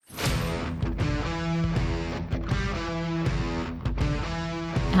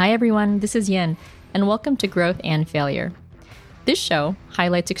Hi everyone, this is Yin, and welcome to Growth and Failure. This show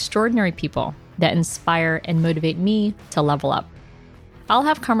highlights extraordinary people that inspire and motivate me to level up. I'll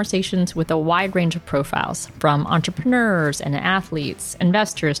have conversations with a wide range of profiles, from entrepreneurs and athletes,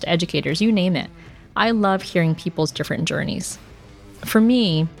 investors to educators, you name it. I love hearing people's different journeys. For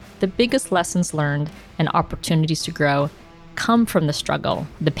me, the biggest lessons learned and opportunities to grow come from the struggle,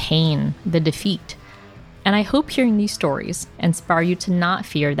 the pain, the defeat. And I hope hearing these stories inspire you to not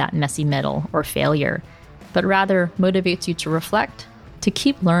fear that messy middle or failure, but rather motivates you to reflect, to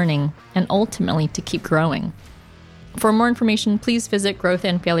keep learning, and ultimately to keep growing. For more information, please visit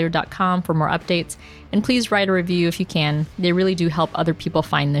growthandfailure.com for more updates, and please write a review if you can. They really do help other people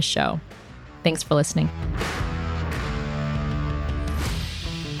find this show. Thanks for listening.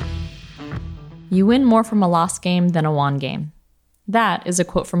 You win more from a lost game than a won game. That is a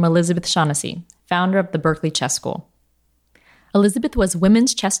quote from Elizabeth Shaughnessy, founder of the Berkeley Chess School. Elizabeth was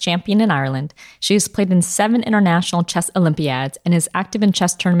women's chess champion in Ireland. She has played in 7 international chess Olympiads and is active in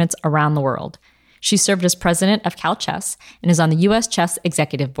chess tournaments around the world. She served as president of Cal Chess and is on the U.S. Chess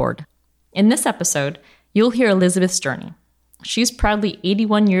Executive Board. In this episode, you'll hear Elizabeth's journey. She's proudly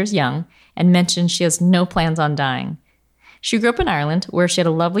 81 years young and mentions she has no plans on dying. She grew up in Ireland, where she had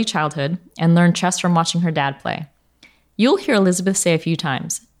a lovely childhood and learned chess from watching her dad play. You'll hear Elizabeth say a few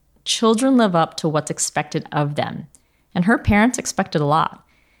times, children live up to what's expected of them. And her parents expected a lot.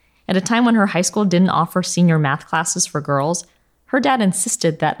 At a time when her high school didn't offer senior math classes for girls, her dad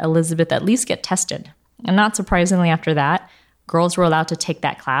insisted that Elizabeth at least get tested. And not surprisingly after that, girls were allowed to take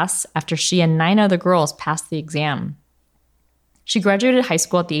that class after she and 9 other girls passed the exam. She graduated high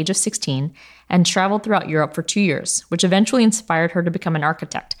school at the age of 16 and traveled throughout Europe for 2 years, which eventually inspired her to become an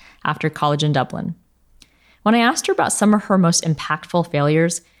architect after college in Dublin. When I asked her about some of her most impactful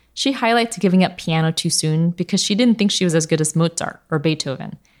failures, she highlights giving up piano too soon because she didn't think she was as good as Mozart or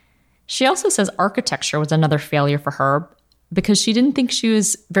Beethoven. She also says architecture was another failure for her because she didn't think she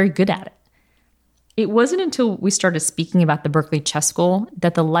was very good at it. It wasn't until we started speaking about the Berkeley Chess School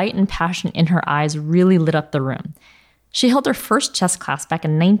that the light and passion in her eyes really lit up the room. She held her first chess class back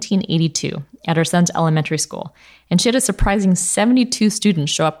in 1982 at her son's elementary school, and she had a surprising 72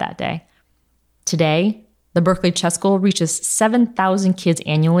 students show up that day. Today, the Berkeley Chess School reaches 7,000 kids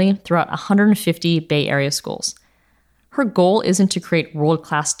annually throughout 150 Bay Area schools. Her goal isn't to create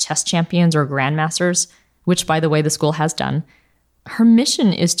world-class chess champions or grandmasters, which, by the way, the school has done. Her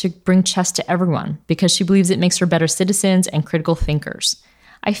mission is to bring chess to everyone because she believes it makes her better citizens and critical thinkers.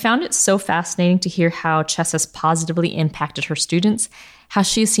 I found it so fascinating to hear how chess has positively impacted her students, how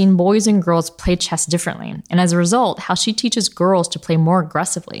she has seen boys and girls play chess differently, and as a result, how she teaches girls to play more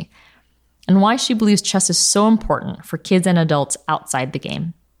aggressively, and why she believes chess is so important for kids and adults outside the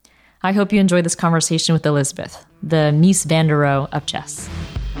game. I hope you enjoy this conversation with Elizabeth, the Mies van der Rohe of chess.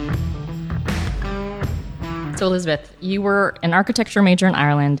 So Elizabeth, you were an architecture major in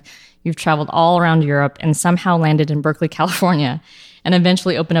Ireland, you've traveled all around Europe, and somehow landed in Berkeley, California, and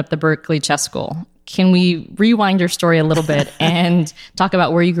eventually opened up the Berkeley Chess School. Can we rewind your story a little bit and talk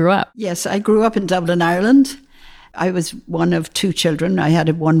about where you grew up? Yes, I grew up in Dublin, Ireland. I was one of 2 children. I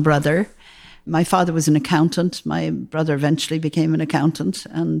had one brother. My father was an accountant. My brother eventually became an accountant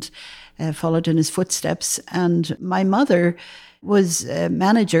and followed in his footsteps. And my mother was a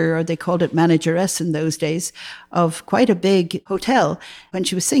manager, or they called it manageress in those days, of quite a big hotel when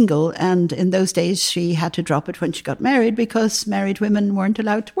she was single. And in those days, she had to drop it when she got married because married women weren't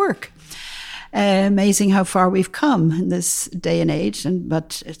allowed to work. Amazing how far we've come in this day and age,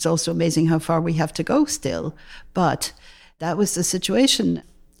 but it's also amazing how far we have to go still. But that was the situation.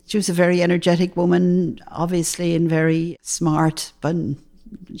 She was a very energetic woman, obviously, and very smart. But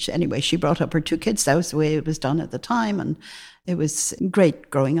anyway, she brought up her 2 kids. That was the way it was done at the time. And it was great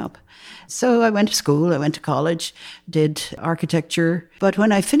growing up. So I went to school, I went to college, did architecture. But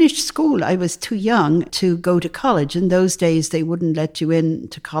when I finished school, I was too young to go to college. In those days, they wouldn't let you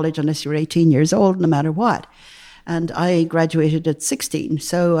into college unless you were 18 years old, no matter what. And I graduated at 16,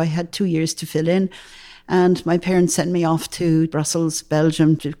 so I had 2 years to fill in. And my parents sent me off to Brussels,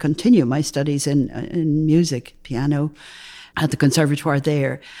 Belgium, to continue my studies in music, piano, at the conservatoire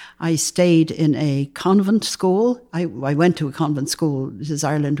there. I stayed in a convent school. I went to a convent school. This is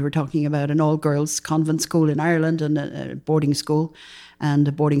Ireland. We're talking about an all-girls convent school in Ireland and a boarding school, and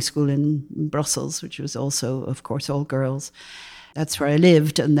a boarding school in Brussels, which was also, of course, all girls. That's where I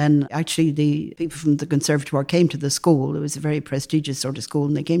lived. And then actually the people from the conservatoire came to the school. It was a very prestigious sort of school,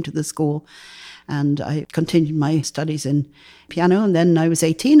 and they came to the school. And I continued my studies in piano. And then I was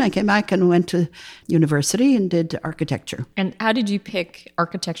 18. I came back and went to university and did architecture. And how did you pick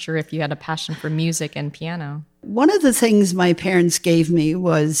architecture if you had a passion for music and piano? One of the things my parents gave me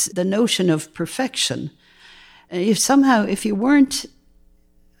was the notion of perfection. If you weren't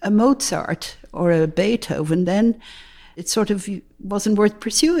a Mozart or a Beethoven, then it sort of wasn't worth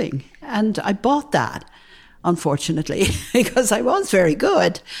pursuing. And I bought that, unfortunately, because I was very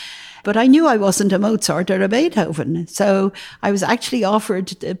good. But I knew I wasn't a Mozart or a Beethoven. So I was actually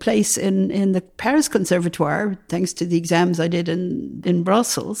offered a place in the Paris Conservatoire, thanks to the exams I did in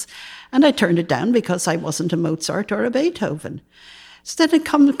Brussels. And I turned it down because I wasn't a Mozart or a Beethoven. So then it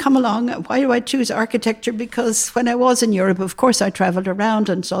come along, why do I choose architecture? Because when I was in Europe, of course, I traveled around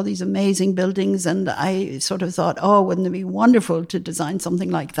and saw these amazing buildings. And I sort of thought, oh, wouldn't it be wonderful to design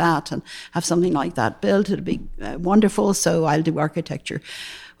something like that and have something like that built? It'd be wonderful. So I'll do architecture,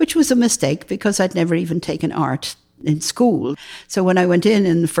 which was a mistake because I'd never even taken art in school. So when I went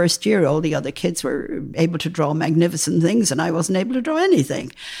in the first year, all the other kids were able to draw magnificent things and I wasn't able to draw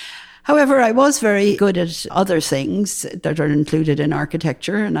anything. However, I was very good at other things that are included in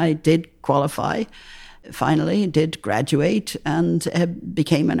architecture, and I did qualify. Finally, did graduate and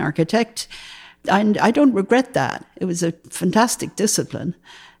became an architect. And I don't regret that. It was a fantastic discipline.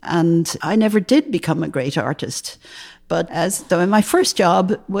 And I never did become a great artist. But my first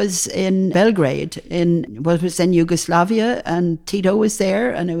job was in Belgrade, what was then Yugoslavia, and Tito was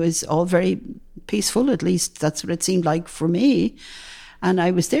there, and it was all very peaceful, at least that's what it seemed like for me. And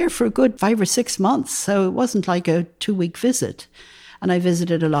I was there for a good 5 or 6 months, so it wasn't like a 2-week visit. And I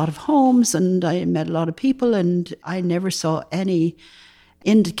visited a lot of homes and I met a lot of people, and I never saw any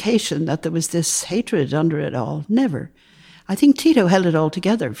indication that there was this hatred under it all. Never. I think Tito held it all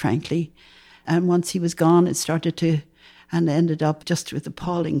together, frankly. And once he was gone, it started to, and ended up just with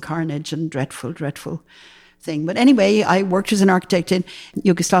appalling carnage and dreadful, dreadful thing. But anyway, I worked as an architect in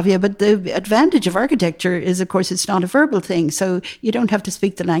Yugoslavia, but the advantage of architecture is, of course, it's not a verbal thing, so you don't have to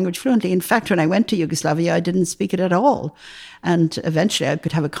speak the language fluently. In fact, when I went to Yugoslavia, I didn't speak it at all. And eventually I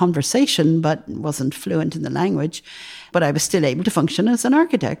could have a conversation, but wasn't fluent in the language. But I was still able to function as an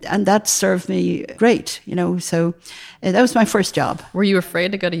architect. And that served me great, so that was my first job. Were you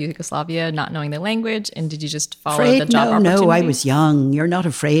afraid to go to Yugoslavia not knowing the language? And did you just follow the job opportunity? No, I was young. You're not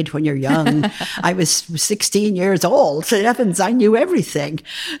afraid when you're young. I was 16 years old. So Evans, I knew everything.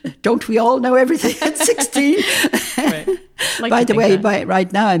 Don't we all know everything at 16? Right. By the way,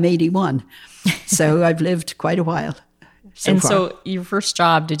 right now I'm 81. So I've lived quite a while. So your first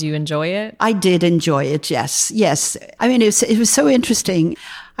job, did you enjoy it? I did enjoy it, yes. I mean, it was so interesting.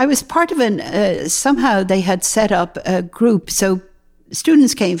 I was part of somehow they had set up a group. So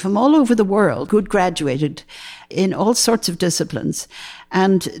students came from all over the world who'd graduated in all sorts of disciplines.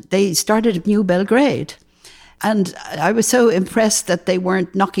 And they started New Belgrade. And I was so impressed that they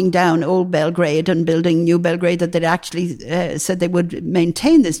weren't knocking down old Belgrade and building New Belgrade, that they'd actually said they would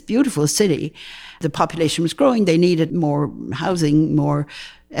maintain this beautiful city. The population was growing. They needed more housing, more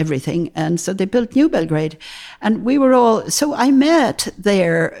everything. And so they built New Belgrade. And so I met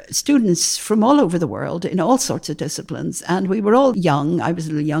there students from all over the world in all sorts of disciplines. And we were all young. I was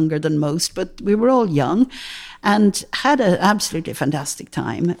a little younger than most, but we were all young and had an absolutely fantastic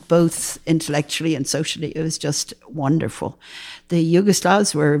time, both intellectually and socially. It was just wonderful. The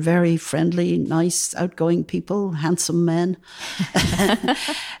Yugoslavs were very friendly, nice, outgoing people, handsome men.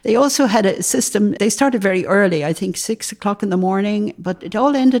 They also had a system. They started very early, I think 6 o'clock in the morning, but it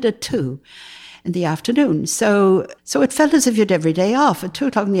all ended at 2 in the afternoon. So it felt as if you had every day off. At 2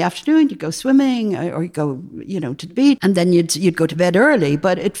 o'clock in the afternoon, you'd go swimming or you'd go, to the beach, and then you'd go to bed early.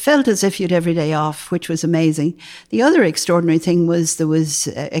 But it felt as if you'd every day off, which was amazing. The other extraordinary thing was there was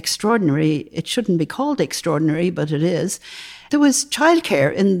extraordinary, it shouldn't be called extraordinary, but it is. There was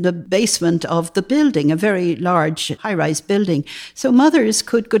childcare in the basement of the building, a very large high-rise building. So mothers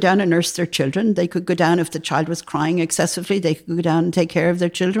could go down and nurse their children. They could go down if the child was crying excessively. They could go down and take care of their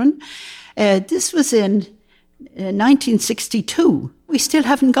children. This was in 1962. We still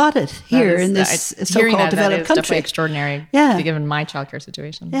haven't got it here in this so-called developed country. Definitely extraordinary, given my childcare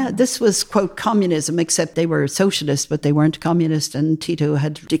situation. Yeah, this was, quote, communism, except they were socialist, but they weren't communist, and Tito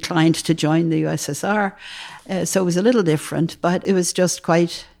had declined to join the USSR. So it was a little different, but it was just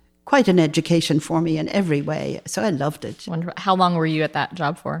quite an education for me in every way. So I loved it. Wonderful. How long were you at that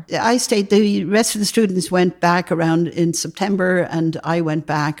job for? I stayed. The rest of the students went back around in September, and I went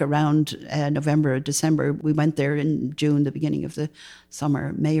back around November or December. We went there in June, the beginning of the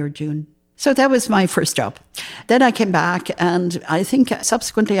summer, May or June. So that was my first job. Then I came back, and I think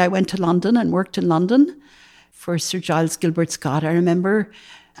subsequently I went to London and worked in London for Sir Giles Gilbert Scott, I remember.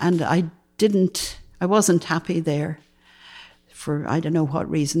 And I wasn't happy there for I don't know what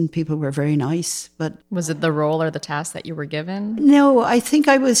reason. People were very nice, but... Was it the role or the task that you were given? No, I think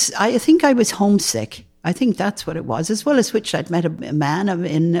I was homesick. I think that's what it was, as well as which I'd met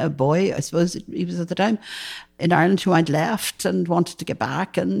a a boy, I suppose he was at the time, in Ireland who I'd left and wanted to get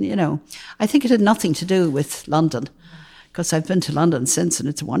back. And, I think it had nothing to do with London, because I've been to London since, and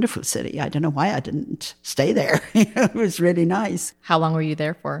it's a wonderful city. I don't know why I didn't stay there. It was really nice. How long were you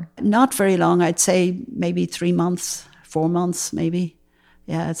there for? Not very long. I'd say maybe 3 months, 4 months, maybe.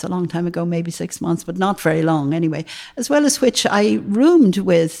 Yeah, it's a long time ago, maybe 6 months, but not very long anyway. As well as which I roomed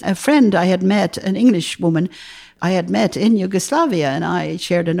with a friend I had met, an English woman I had met in Yugoslavia, and I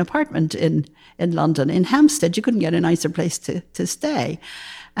shared an apartment in London, in Hampstead. You couldn't get a nicer place to stay.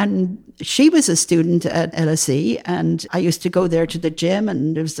 And she was a student at LSE, and I used to go there to the gym,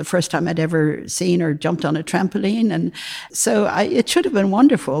 and it was the first time I'd ever seen her jumped on a trampoline. And so it should have been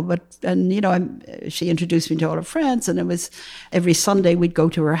wonderful. She introduced me to all her friends, and it was every Sunday we'd go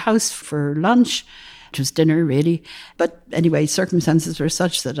to her house for lunch. It was dinner, really. But anyway, circumstances were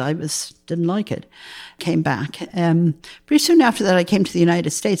such that I didn't like it. Came back. Pretty soon after that, I came to the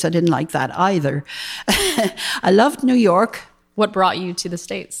United States. I didn't like that either. I loved New York. What brought you to the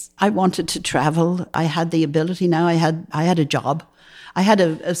States? I wanted to travel. I had the ability now. I had a job. I had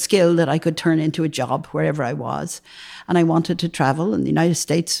a skill that I could turn into a job wherever I was. And I wanted to travel, and the United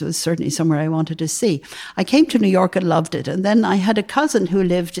States was certainly somewhere I wanted to see. I came to New York and loved it. And then I had a cousin who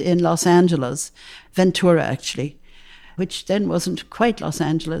lived in Los Angeles, Ventura actually, which then wasn't quite Los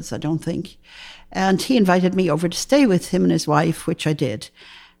Angeles, I don't think. And he invited me over to stay with him and his wife, which I did.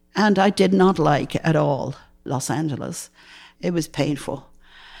 And I did not like at all Los Angeles. It was painful.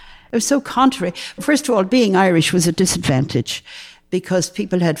 It was so contrary. First of all, being Irish was a disadvantage because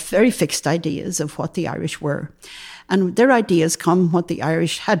people had very fixed ideas of what the Irish were. And their ideas come what the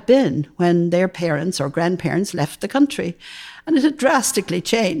Irish had been when their parents or grandparents left the country. And it had drastically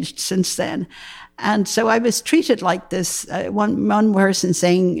changed since then. And so I was treated like this. One person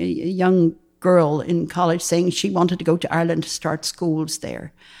saying, a young girl in college saying she wanted to go to Ireland to start schools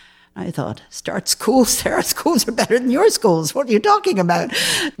there. I thought, start schools there? Our schools are better than your schools. What are you talking about?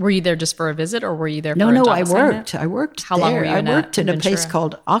 Were you there just for a visit, or were you there for No, a job I assignment? worked How there. long were you I worked in a Ventura? place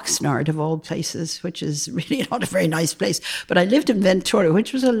called Oxnard, of all places, which is really not a very nice place. But I lived in Ventura,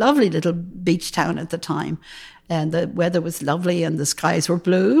 which was a lovely little beach town at the time. And the weather was lovely, and the skies were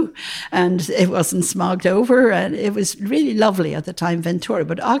blue, and it wasn't smogged over, and it was really lovely at the time, Ventura.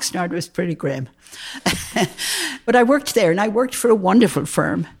 But Oxnard was pretty grim. But I worked there, and I worked for a wonderful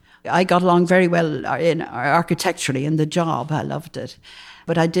firm. I got along very well architecturally in the job. I loved it.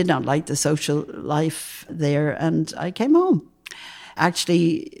 But I did not like the social life there, and I came home.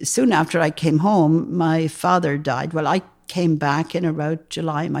 Actually, soon after I came home, my father died. Well, I came back in about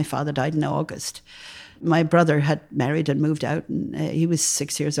July. My father died in August. My brother had married and moved out, and he was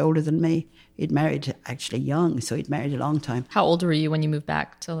 6 years older than me. He'd married actually young, so he'd married a long time. How old were you when you moved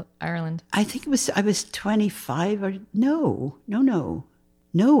back to Ireland? I think I was 25 or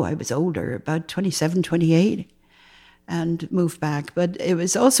No, I was older, about 27, 28, and moved back. But it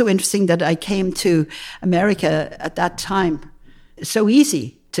was also interesting that I came to America at that time. So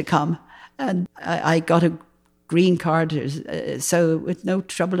easy to come. And I got a green card, so with no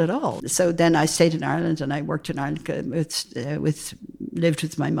trouble at all. So then I stayed in Ireland, and I worked in Ireland, lived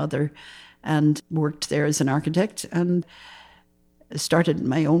with my mother, and worked there as an architect, and started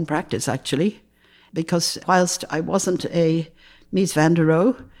my own practice, actually. Because whilst I wasn't a Mies van der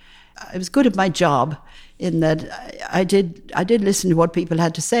Rohe, I was good at my job in that I did listen to what people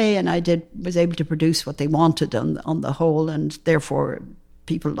had to say, and was able to produce what they wanted on the whole, and therefore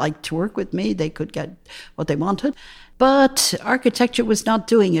people liked to work with me. They could get what they wanted. But architecture was not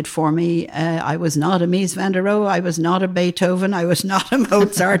doing it for me. I was not a Mies van der Rohe. I was not a Beethoven. I was not a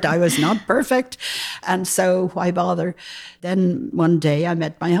Mozart. I was not perfect. And so why bother? Then one day I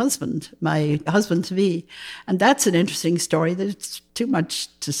met my husband-to-be. And that's an interesting story. There's too much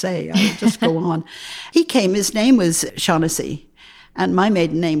to say. I'll just go on. He came, his name was Shaughnessy. And my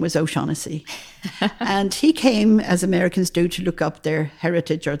maiden name was O'Shaughnessy. And he came, as Americans do, to look up their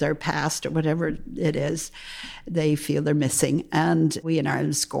heritage or their past or whatever it is they feel they're missing. And we in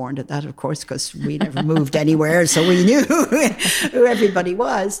Ireland scorned at that, of course, because we never moved anywhere, so we knew who everybody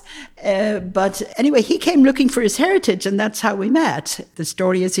was. But anyway, he came looking for his heritage, and that's how we met. The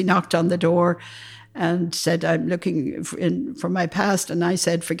story is he knocked on the door, and said, I'm looking for my past. And I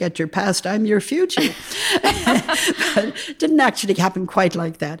said, forget your past, I'm your future. But it didn't actually happen quite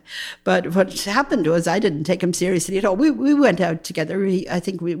like that. But what happened was I didn't take him seriously at all. We went out together. I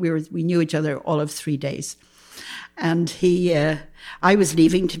think we knew each other all of 3 days. And I was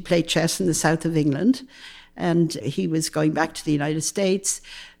leaving to play chess in the south of England, and he was going back to the United States.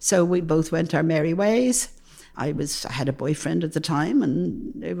 So we both went our merry ways. I had a boyfriend at the time,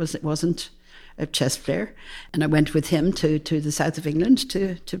 and it wasn't a chess player. And I went with him to the south of England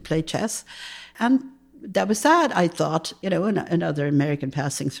to play chess. And that was that. I thought, another American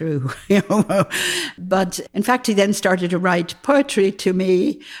passing through. But in fact, he then started to write poetry to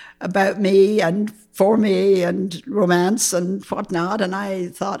me about me and for me and romance and whatnot. And I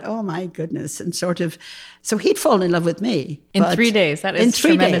thought, oh my goodness. And so he'd fallen in love with me. In 3 days. That is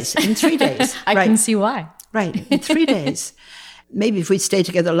tremendous. In 3 days. I can see why. Right. In 3 days. Maybe if we'd stayed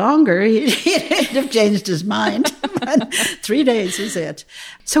together longer, he'd have changed his mind. But 3 days is it.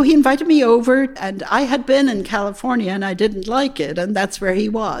 So he invited me over, and I had been in California and I didn't like it. And that's where he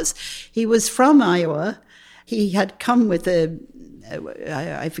was. He was from Iowa. He had come with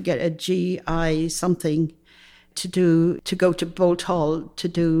I forget, a GI something to go to Bolt Hall to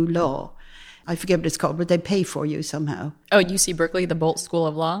do law. I forget what it's called, but they pay for you somehow. Oh, UC Berkeley, the Bolt School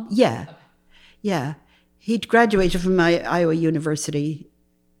of Law? Yeah. Yeah. He'd graduated from my Iowa University,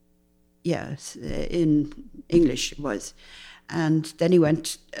 yes, in English it was. And then he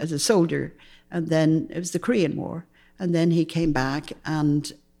went as a soldier, and then it was the Korean War. And then he came back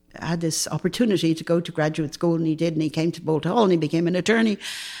and had this opportunity to go to graduate school, and he did, and he came to Bolt Hall and he became an attorney.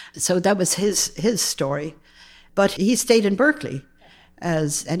 So that was his story. But he stayed in Berkeley,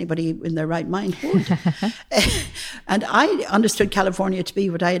 as anybody in their right mind would. And I understood California to be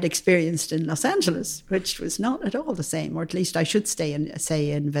what I had experienced in Los Angeles, which was not at all the same, or at least I should say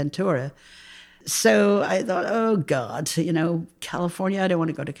in Ventura. So I thought, oh God, California, I don't want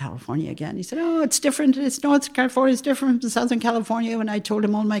to go to California again. He said, oh, it's different. North California is different from Southern California. And I told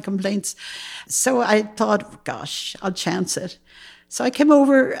him all my complaints. So I thought, gosh, I'll chance it. So I came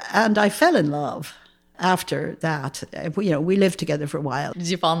over and I fell in love. After that, we lived together for a while. Did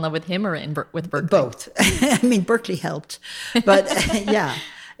you fall in love with him or with Berkeley? Both. I mean, Berkeley helped. But yeah,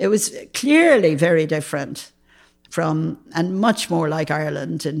 it was clearly very different and much more like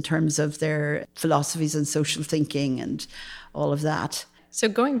Ireland in terms of their philosophies and social thinking and all of that. So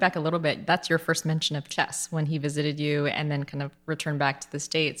going back a little bit, that's your first mention of chess when he visited you and then kind of returned back to the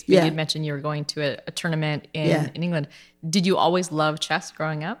States. You did mention you were going to a tournament in England. Did you always love chess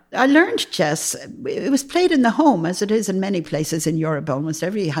growing up? I learned chess. It was played in the home, as it is in many places in Europe. Almost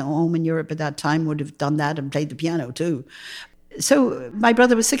every home in Europe at that time would have done that and played the piano too. So my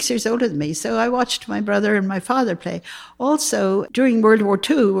brother was 6 years older than me, so I watched my brother and my father play. Also, during World War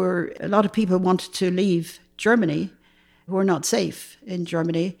II, where a lot of people wanted to leave Germany, who were not safe in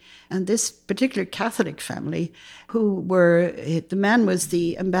Germany. And this particular Catholic family, the man was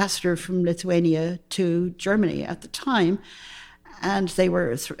the ambassador from Lithuania to Germany at the time, and they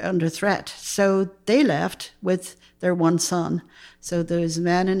were under threat. So they left with their one son. So there was a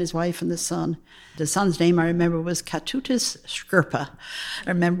man and his wife and the son. The son's name, I remember, was Katutis Sherpa. I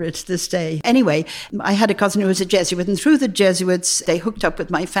remember it to this day. Anyway, I had a cousin who was a Jesuit, and through the Jesuits, they hooked up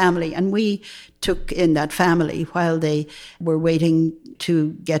with my family, and we took in that family while they were waiting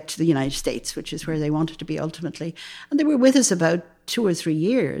to get to the United States, which is where they wanted to be ultimately. And they were with us about 2 or 3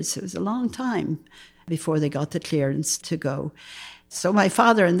 years. It was a long time before they got the clearance to go. So my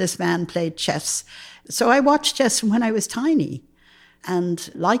father and this man played chess. So I watched chess from when I was tiny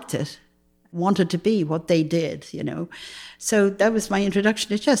and liked it, wanted to be what they did, So that was my introduction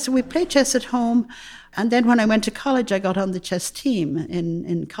to chess. So we played chess at home. And then when I went to college, I got on the chess team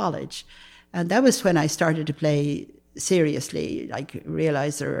in college. And that was when I started to play seriously, like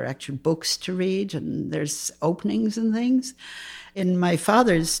realize there are actual books to read and there's openings and things. In my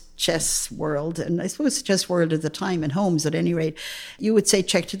father's chess world, and I suppose the chess world at the time in homes at any rate, you would say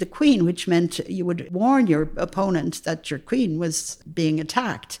check to the queen, which meant you would warn your opponent that your queen was being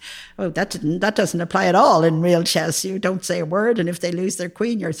attacked. Oh, that doesn't apply at all in real chess. You don't say a word, and if they lose their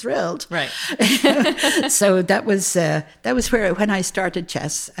queen, you're thrilled. Right. So that was when I started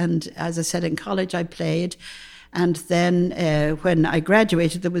chess, and as I said, in college I played. And then when I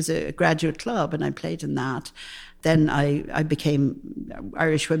graduated, there was a graduate club, and I played in that. Then I became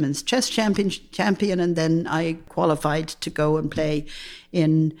Irish women's chess champion, and then I qualified to go and play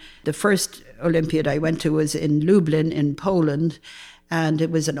in the first Olympiad I went to was in Lublin in Poland, and it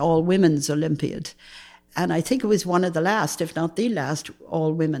was an all-women's Olympiad. And I think it was one of the last, if not the last,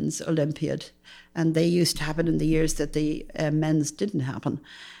 all-women's Olympiad. And they used to happen in the years that the men's didn't happen.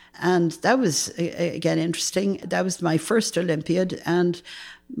 And that was, again, interesting. That was my first Olympiad. And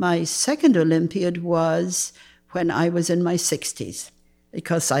my second Olympiad was when I was in my 60s.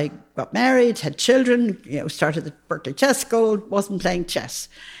 Because I got married, had children, started at Berkeley Chess School, wasn't playing chess.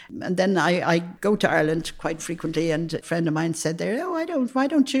 And then I go to Ireland quite frequently, and a friend of mine said there, why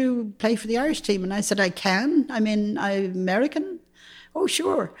don't you play for the Irish team? And I said, I can. I'm American. Oh,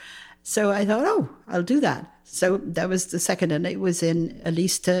 sure. So I thought, I'll do that. So that was the second, and it was in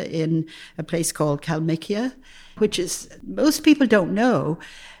Elista in a place called Kalmykia, which is, most people don't know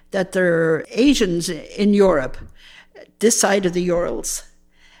that there are Asians in Europe this side of the Urals.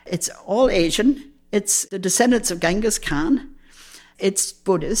 It's all Asian. It's the descendants of Genghis Khan. It's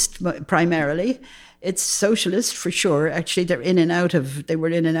Buddhist primarily. It's socialist for sure. Actually, they were in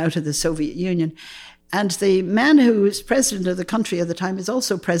and out of the Soviet Union. And the man who was president of the country at the time is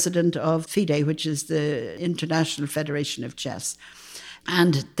also president of FIDE, which is the International Federation of Chess.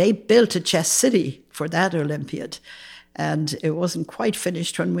 And they built a chess city for that Olympiad. And it wasn't quite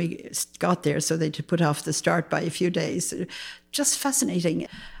finished when we got there, so they had to put off the start by a few days. Just fascinating.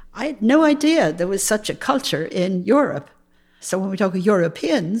 I had no idea there was such a culture in Europe. So when we talk of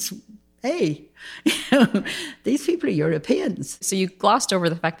Europeans, hey, these people are Europeans. So you glossed over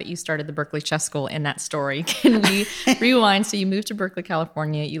the fact that you started the Berkeley Chess School in that story. Can we rewind? So you moved to Berkeley,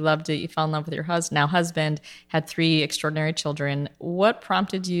 California. You loved it. You fell in love with your husband, had 3 extraordinary children. What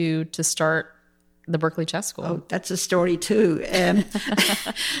prompted you to start the Berkeley Chess School? Oh, that's a story too.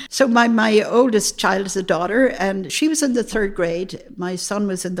 So my oldest child is a daughter, and she was in the 3rd grade. My son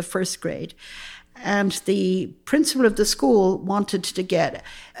was in the 1st grade. And the principal of the school wanted to get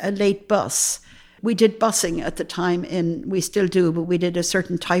a late bus. We did busing at the time, we still do, but we did a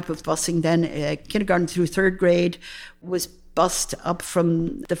certain type of busing then. Kindergarten through 3rd grade was bused up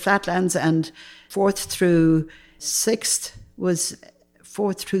from the flatlands, and 4th through 6th was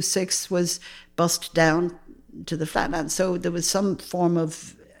bused down to the flatlands. So there was some form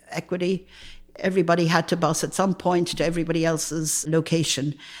of equity. Everybody had to bus at some point to everybody else's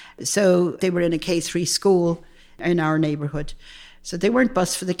location. So they were in a K3 school in our neighbourhood. So they weren't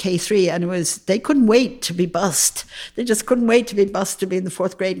bused for the K3, and they couldn't wait to be bused. They just couldn't wait to be bused to be in the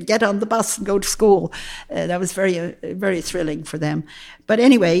 4th grade and get on the bus and go to school. That was very, very thrilling for them. But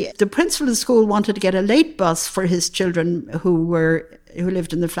anyway, the principal of the school wanted to get a late bus for his children who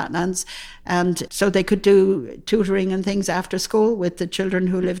lived in the flatlands, and so they could do tutoring and things after school with the children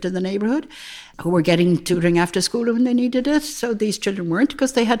who lived in the neighbourhood, who were getting tutoring after school when they needed it. So these children weren't,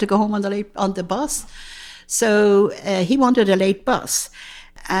 because they had to go home on the bus. So he wanted a late bus,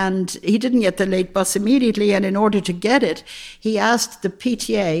 and he didn't get the late bus immediately. And in order to get it, he asked the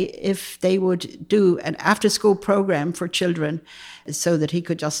PTA if they would do an after-school program for children so that he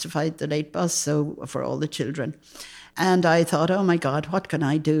could justify the late bus for all the children. And I thought, oh my God, what can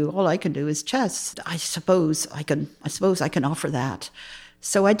I do? All I can do is chess. I suppose I can offer that.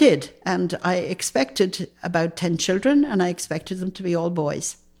 So I did, and I expected about 10 children, and I expected them to be all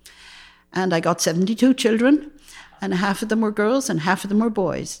boys. And I got 72 children, and half of them were girls and half of them were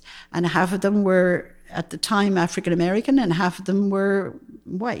boys. And half of them were, at the time, African American, and half of them were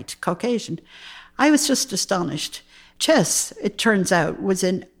white, Caucasian. I was just astonished. Chess, it turns out, was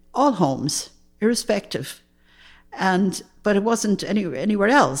in all homes, irrespective. But it wasn't anywhere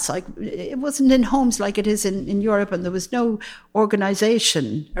else. Like, it wasn't in homes like it is in Europe, and there was no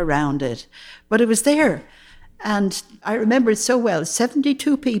organization around it. But it was there. And I remember it so well,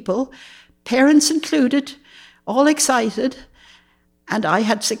 72 people, parents included, all excited. And I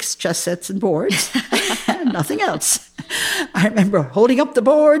had 6 chess sets and boards, and nothing else. I remember holding up the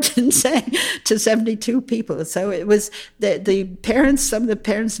board and saying to 72 people. So it was the parents, some of the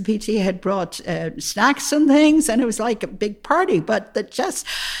parents of PT had brought snacks and things, and it was like a big party. But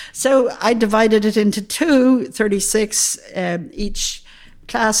so I divided it into 36 each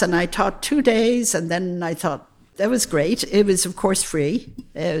class, and I taught 2 days, and then I thought, that was great. It was, of course, free.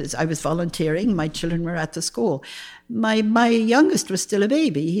 I was volunteering. My children were at the school. My youngest was still a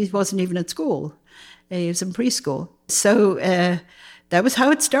baby. He wasn't even at school. He was in preschool. So that was how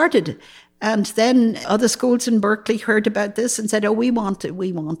it started. And then other schools in Berkeley heard about this and said, oh, we want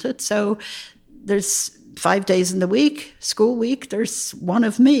it. So there's 5 days in the week, school week. There's one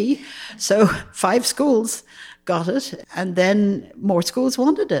of me. So 5 schools got it, and then more schools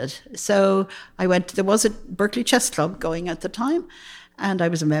wanted it. So there was a Berkeley Chess Club going at the time, and I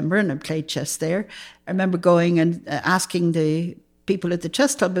was a member and I played chess there. I remember going and asking the people at the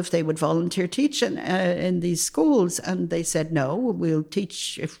chess club if they would volunteer teaching in these schools, and they said, no, we'll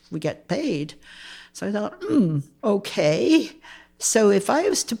teach if we get paid. So I thought, okay. So if I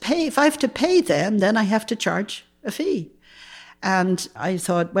have to pay them, then I have to charge a fee. And I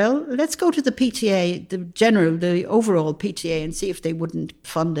thought, well, let's go to the PTA, the overall PTA, and see if they wouldn't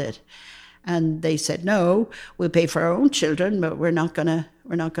fund it. And they said, no, we'll pay for our own children, but we're not gonna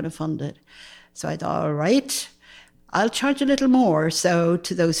fund it. So I thought, all right, I'll charge a little more. So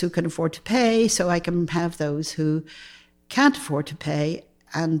to those who can afford to pay, so I can have those who can't afford to pay.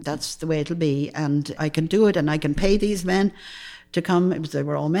 And that's the way it'll be. And I can do it, and I can pay these men to come, they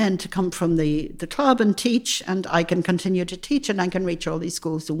were all men, to come from the club and teach, and I can continue to teach, and I can reach all these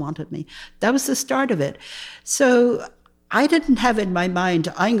schools who wanted me. That was the start of it. So I didn't have in my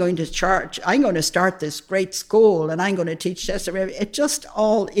mind, I'm going to start this great school, and I'm going to teach chess. It just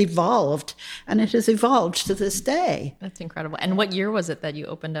all evolved, and it has evolved to this day. That's incredible. And what year was it that you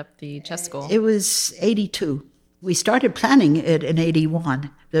opened up the chess school? It was 82. We started planning it in 81,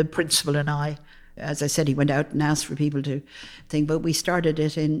 the principal and I. As I said, he went out and asked for people to think, but we started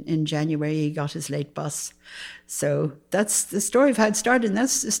it in January. He got his late bus. So that's the story of how it started, and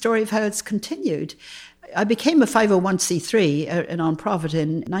that's the story of how it's continued. I became a 501c3, a non-profit,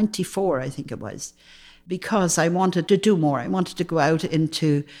 in 94, I think it was, because I wanted to do more. I wanted to go out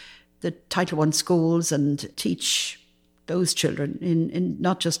into the Title I schools and teach those children, in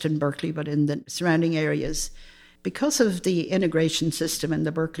not just in Berkeley, but in the surrounding areas. Because of the integration system in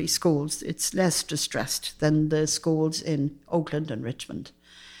the Berkeley schools, it's less distressed than the schools in Oakland and Richmond.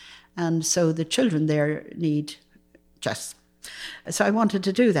 And so the children there need chess. So I wanted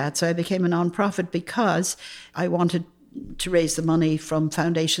to do that. So I became a non-profit because I wanted to raise the money from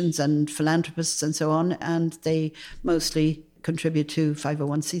foundations and philanthropists and so on, and they mostly contribute to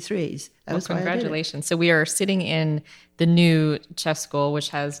 501c3s. Well, congratulations. So we are sitting in the new chess school, which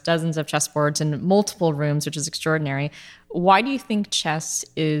has dozens of chessboards and multiple rooms, which is extraordinary. Why do you think chess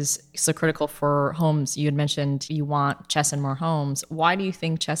is so critical for homes? You had mentioned you want chess in more homes. Why do you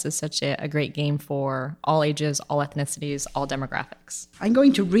think chess is such a great game for all ages, all ethnicities, all demographics? I'm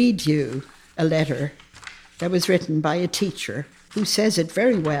going to read you a letter that was written by a teacher who says it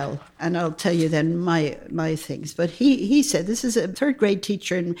very well, and I'll tell you then my things. But he said, this is a third grade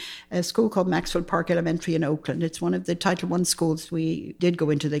teacher in a school called Maxwell Park Elementary in Oakland. It's one of the Title I schools we did go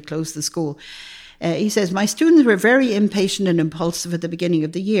into. They closed the school. He says, my students were very impatient and impulsive at the beginning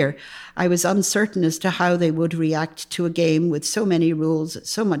of the year. I was uncertain as to how they would react to a game with so many rules,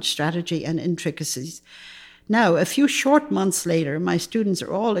 so much strategy and intricacies. Now, a few short months later, my students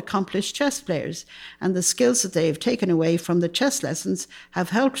are all accomplished chess players, and the skills that they have taken away from the chess lessons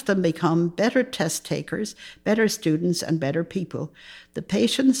have helped them become better test takers, better students, and better people. The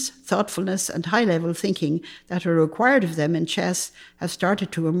patience, thoughtfulness, and high-level thinking that are required of them in chess have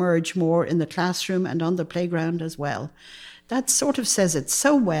started to emerge more in the classroom and on the playground as well. That sort of says it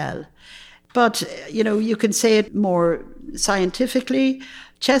so well. But, you can say it more scientifically.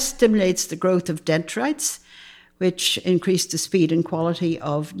 Chess stimulates the growth of dendrites, which increase the speed and quality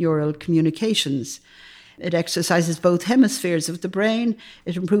of neural communications. It exercises both hemispheres of the brain.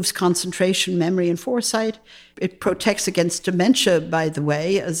 It improves concentration, memory, and foresight. It protects against dementia, by the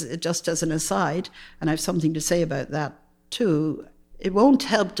way, just as an aside, and I have something to say about that too. It won't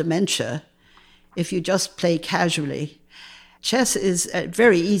help dementia if you just play casually. Chess is a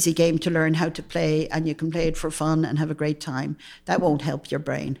very easy game to learn how to play, and you can play it for fun and have a great time. That won't help your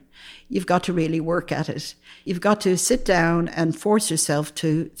brain. You've got to really work at it. You've got to sit down and force yourself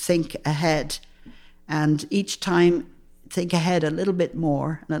to think ahead. And each time, think ahead a little bit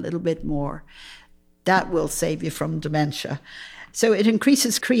more and a little bit more. That will save you from dementia. So it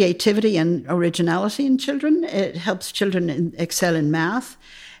increases creativity and originality in children. It helps children excel in math.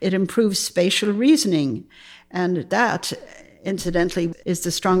 It improves spatial reasoning. And that, incidentally, is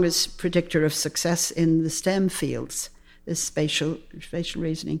the strongest predictor of success in the STEM fields, this spatial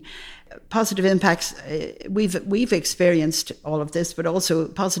reasoning. Positive impacts, we've experienced all of this, but also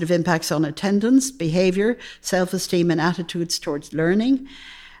positive impacts on attendance, behavior, self-esteem, and attitudes towards learning.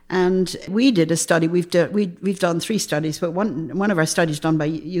 And we did a study, we've done 3 studies, but one of our studies done by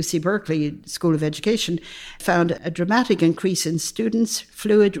UC Berkeley School of Education found a dramatic increase in students'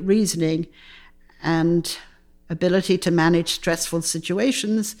 fluid reasoning and ability to manage stressful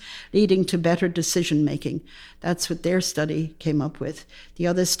situations, leading to better decision making. That's what their study came up with. The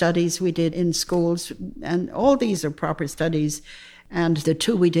other studies we did in schools, and all these are proper studies, and the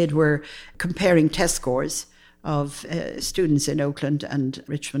 2 we did were comparing test scores of students in Oakland and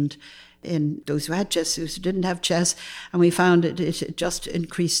Richmond in those who had chess, those who didn't have chess. And we found it just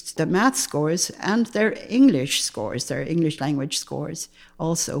increased the math scores and their English scores, their English language scores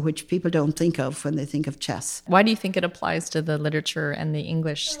also, which people don't think of when they think of chess. Why do you think it applies to the literature and the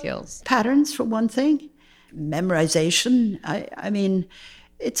English skills? Patterns, for one thing. Memorization. I mean,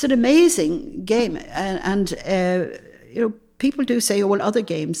 it's an amazing game. And people do say, oh, well, other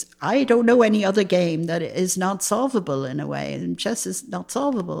games. I don't know any other game that is not solvable in a way, and chess is not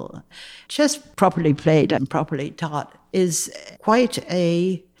solvable. Chess, properly played and properly taught, is quite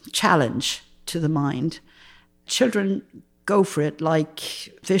a challenge to the mind. Children go for it like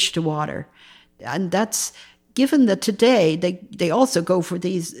fish to water. And that's given that today they also go for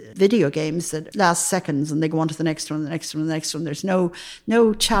these video games that last seconds and they go on to the next one, the next one, the next one. There's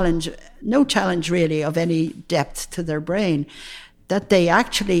no challenge really of any depth to their brain, that they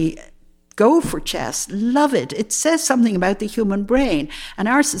actually go for chess, love it. It says something about the human brain, and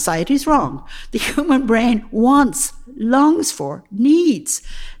our society's wrong. The human brain wants, longs for, needs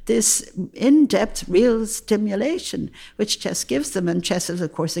this in-depth real stimulation, which chess gives them. And chess is,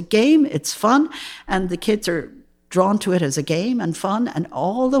 of course, a game. It's fun, and the kids are drawn to it as a game and fun, and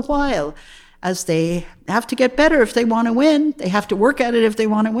all the while, as they have to get better if they want to win, they have to work at it if they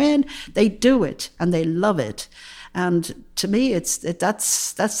want to win, they do it, and they love it. And to me,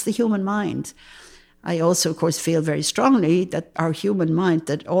 that's the human mind. I also, of course, feel very strongly that our human mind,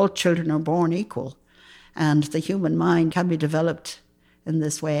 that all children are born equal, and the human mind can be developed in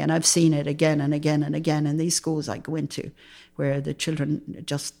this way. And I've seen it again and again and again in these schools I go into, where the children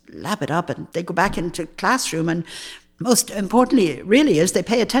just lap it up and they go back into classroom, and most importantly, really, is they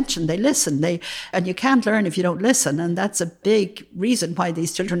pay attention, they listen. And you can't learn if you don't listen, and that's a big reason why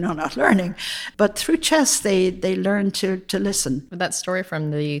these children are not learning. But through chess, they learn to listen. That story from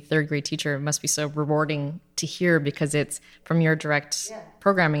the third grade teacher must be so rewarding to hear, because it's from your direct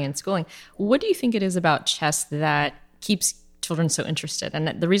programming and schooling. What do you think it is about chess that keeps children so interested?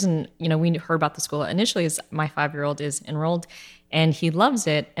 And the reason, we heard about the school initially is my 5-year-old is enrolled and he loves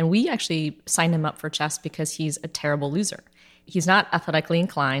it. And we actually signed him up for chess because he's a terrible loser. He's not athletically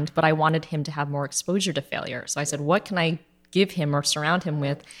inclined, but I wanted him to have more exposure to failure. So I said, what can I give him or surround him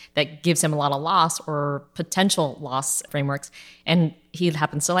with that gives him a lot of loss or potential loss frameworks? And he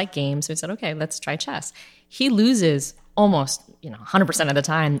happens to like games. So we said, okay, let's try chess. He loses almost 100% of the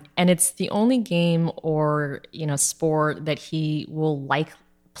time, and it's the only game or sport that he will like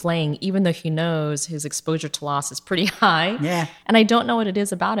playing, even though he knows his exposure to loss is pretty high. Yeah. And I don't know what it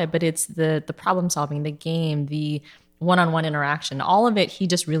is about it, but it's the problem solving, the game, the one-on-one interaction, all of it he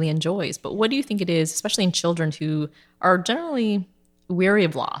just really enjoys. But what do you think it is, especially in children who are generally weary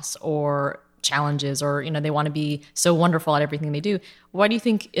of loss or challenges, or they want to be so wonderful at everything they do? Why do you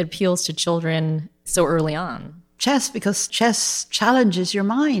think it appeals to children so early on? Chess, because chess challenges your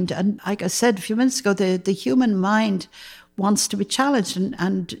mind. And like I said a few minutes ago, the human mind wants to be challenged,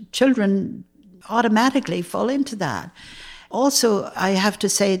 and children automatically fall into that. Also, I have to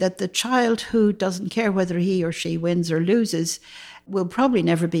say that the child who doesn't care whether he or she wins or loses will probably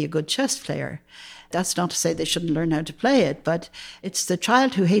never be a good chess player. That's not to say they shouldn't learn how to play it, but it's the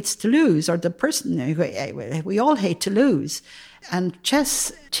child who hates to lose, or the person we all hate to lose. And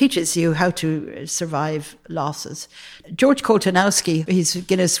chess teaches you how to survive losses. George Koltanowski, he's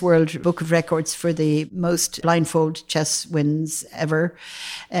Guinness World Book of Records for the most blindfold chess wins ever.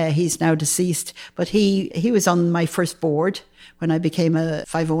 He's now deceased, but he was on my first board when I became a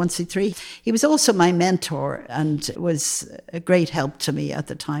 501c3. He was also my mentor and was a great help to me at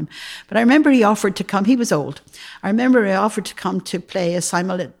the time. But I remember he offered to come. He was old. I remember he offered to come to play a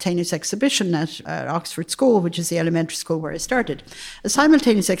simultaneous exhibition at Oxford School, which is the elementary school where I started. A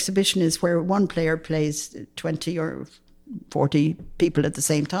simultaneous exhibition is where one player plays 20 or 40 people at the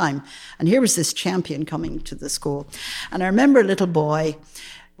same time. And here was this champion coming to the school. And I remember a little boy.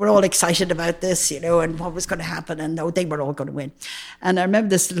 We're all excited about this, and what was going to happen, and they were all going to win. And I remember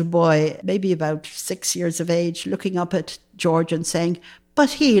this little boy, maybe about 6 years of age, looking up at George and saying,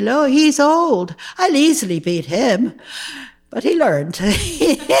 "But he's old. I'll easily beat him." But he learned.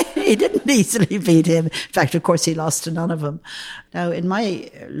 He didn't easily beat him. In fact, of course, he lost to none of them. Now, in my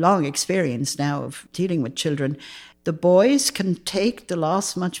long experience now of dealing with children, the boys can take the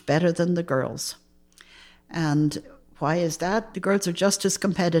loss much better than the girls. And why is that? The girls are just as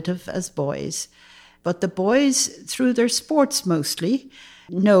competitive as boys. But the boys, through their sports mostly,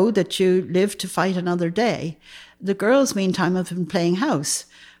 know that you live to fight another day. The girls, meantime, have been playing house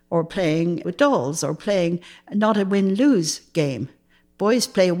or playing with dolls or playing not a win-lose game. Boys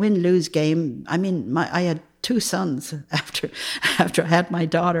play a win-lose game. I mean, I had 2 sons after I had my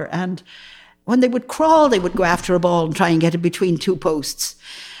daughter, and when they would crawl, they would go after a ball and try and get it between 2 posts.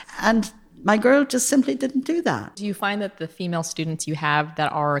 And my girl just simply didn't do that. Do you find that the female students you have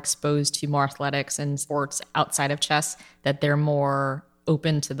that are exposed to more athletics and sports outside of chess, that they're more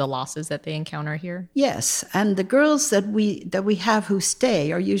open to the losses that they encounter here? Yes, and the girls that we have who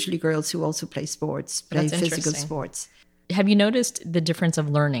stay are usually girls who also play sports, play physical sports. Have you noticed the difference of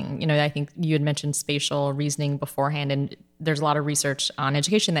learning? I think you had mentioned spatial reasoning beforehand, and there's a lot of research on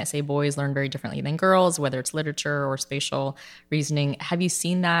education that say boys learn very differently than girls, whether it's literature or spatial reasoning. Have you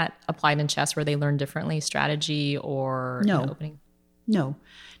seen that applied in chess where they learn differently, strategy or opening? No,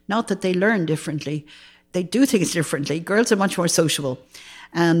 not that they learn differently. They do things differently. Girls are much more sociable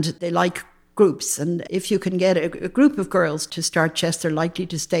and they like groups. And if you can get a group of girls to start chess, they're likely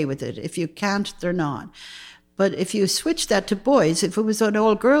to stay with it. If you can't, they're not. But if you switch that to boys, if it was an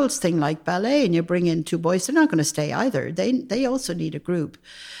all-girls thing like ballet and you bring in 2 boys, they're not going to stay either. They also need a group.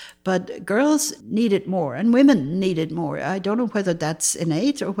 But girls need it more and women need it more. I don't know whether that's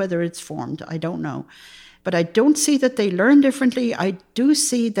innate or whether it's formed. I don't know. But I don't see that they learn differently. I do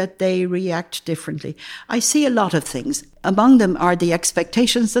see that they react differently. I see a lot of things. Among them are the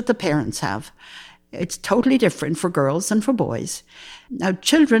expectations that the parents have. It's totally different for girls and for boys. Now,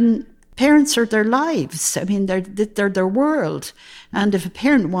 parents are their lives. I mean, they're their world. And if a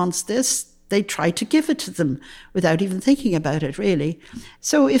parent wants this, they try to give it to them without even thinking about it, really.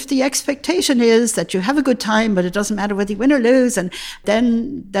 So if the expectation is that you have a good time, but it doesn't matter whether you win or lose, and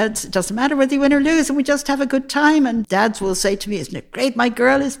then it doesn't matter whether you win or lose, and we just have a good time, and dads will say to me, isn't it great, my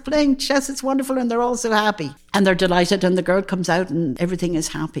girl is playing chess, it's wonderful, and they're all so happy. And they're delighted, and the girl comes out and everything is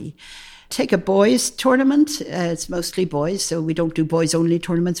happy. Take a boys' tournament. It's mostly boys, so we don't do boys-only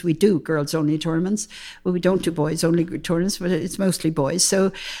tournaments. We do girls-only tournaments, but we don't do boys-only tournaments, but it's mostly boys.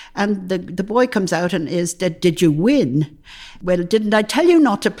 So, and the boy comes out and did you win? Well, didn't I tell you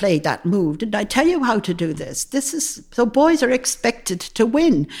not to play that move? Didn't I tell you how to do this? So boys are expected to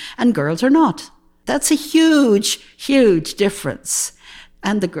win, and girls are not. That's a huge, huge difference.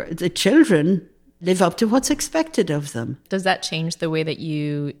 And the children live up to what's expected of them. Does that change the way that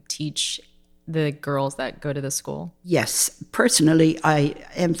you teach the girls that go to the school? Yes. Personally, I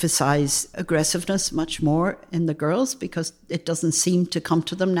emphasize aggressiveness much more in the girls because it doesn't seem to come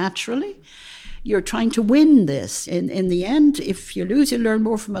to them naturally. You're trying to win this. In the end, if you lose, you learn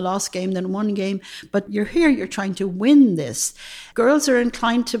more from a lost game than one game. But you're trying to win this. Girls are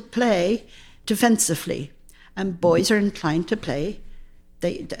inclined to play defensively, and boys are inclined to play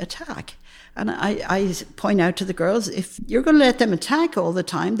the attack. And I point out to the girls, if you're going to let them attack all the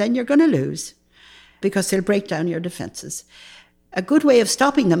time, then you're going to lose because they'll break down your defenses. A good way of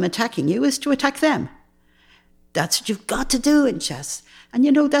stopping them attacking you is to attack them. That's what you've got to do in chess. And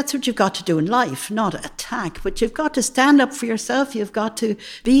that's what you've got to do in life, not attack. But you've got to stand up for yourself. You've got to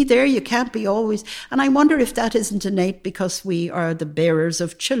be there. You can't be always. And I wonder if that isn't innate because we are the bearers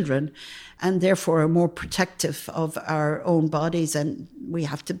of children and therefore are more protective of our own bodies. And we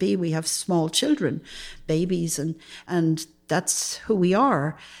have small children, babies, and that's who we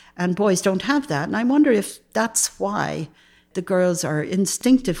are. And boys don't have that. And I wonder if that's why the girls are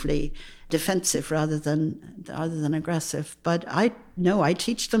instinctively defensive rather than aggressive. But I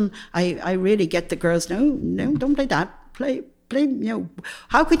teach them. I really get the girls. No, don't play that. Play.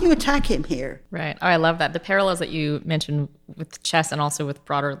 How can you attack him here? Right. Oh, I love that. The parallels that you mentioned with chess and also with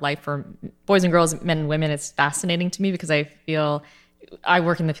broader life for boys and girls, men and women, it's fascinating to me because I feel I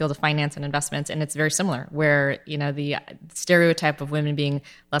work in the field of finance and investments, and it's very similar where, the stereotype of women being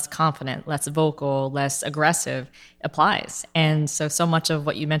less confident, less vocal, less aggressive applies. And so much of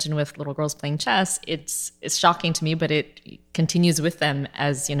what you mentioned with little girls playing chess, it's shocking to me, but it continues with them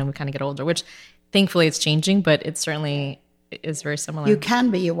as, we kind of get older, which thankfully it's changing, but it certainly is very similar. You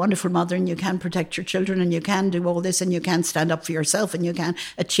can be a wonderful mother and you can protect your children and you can do all this and you can stand up for yourself and you can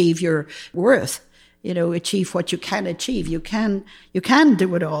achieve your worth. Achieve what you can achieve. You can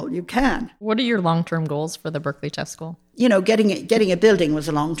do it all. You can. What are your long-term goals for the Berkeley Chess School? Getting a building was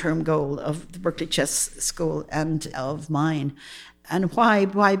a long-term goal of the Berkeley Chess School and of mine. And why?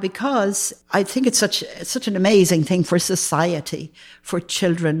 Why? Because I think it's such an amazing thing for society, for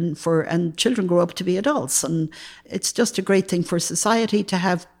children, and children grow up to be adults. And it's just a great thing for society to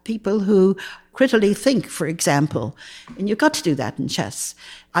have people who critically think, for example. And you've got to do that in chess.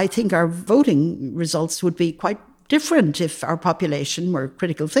 I think our voting results would be quite different if our population were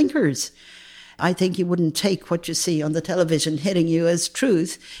critical thinkers. I think you wouldn't take what you see on the television hitting you as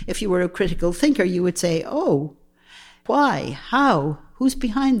truth. If you were a critical thinker, you would say, oh, why? How? Who's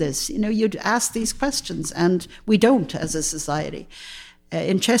behind this? You'd ask these questions, and we don't as a society.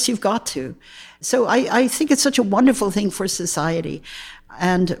 In chess, you've got to. So I think it's such a wonderful thing for society.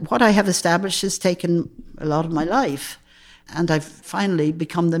 And what I have established has taken a lot of my life. And I've finally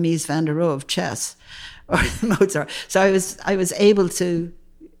become the Mies van der Rohe of chess, or Mozart. So I was able to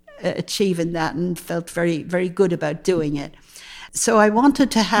achieve in that and felt very, very good about doing it. So I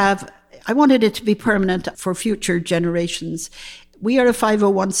wanted it to be permanent for future generations. We are a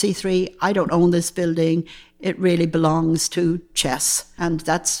 501c3. I don't own this building. It really belongs to chess. And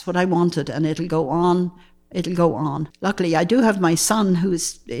that's what I wanted. And it'll go on. It'll go on. Luckily, I do have my son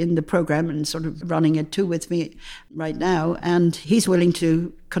who's in the program and sort of running it too with me right now. And he's willing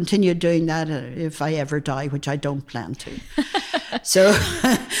to continue doing that if I ever die, which I don't plan to.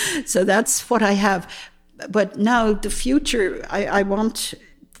 So that's what I have. But now the future, I want,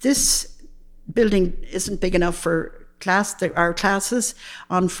 this building isn't big enough for our classes.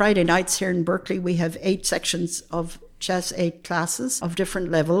 On Friday nights here in Berkeley, we have 8 sections of chess, 8 classes of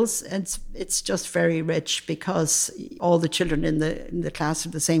different levels. And it's just very rich because all the children in the class are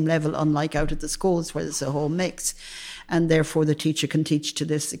the same level, unlike out at the schools where there's a whole mix. And therefore the teacher can teach to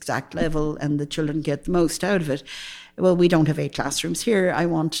this exact level and the children get the most out of it. Well, we don't have 8 classrooms here. I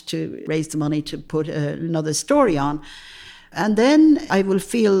want to raise the money to put another story on. And then I will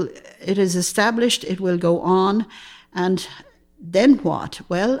feel it is established, it will go on. And then what?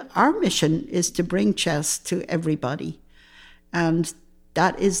 Well, our mission is to bring chess to everybody. And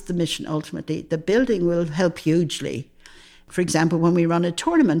that is the mission ultimately. The building will help hugely. For example, when we run a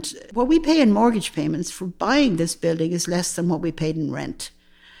tournament, what we pay in mortgage payments for buying this building is less than what we paid in rent.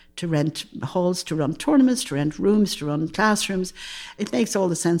 To rent halls, to run tournaments, to rent rooms, to run classrooms. It makes all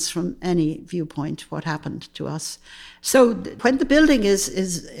the sense from any viewpoint what happened to us. So when the building is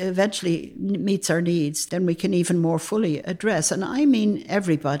eventually meets our needs, then we can even more fully address. And I mean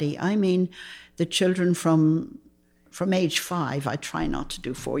everybody. I mean the children from age 5. I try not to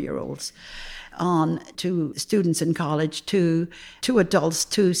do 4-year-olds. On to students in college, to adults,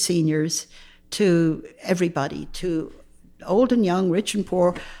 to seniors, to everybody, to old and young, rich and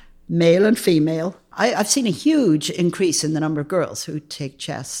poor, male and female. I've seen a huge increase in the number of girls who take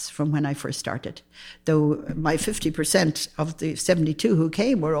chess from when I first started, though my 50% of the 72 who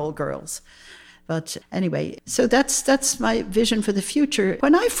came were all girls. But anyway, so that's my vision for the future.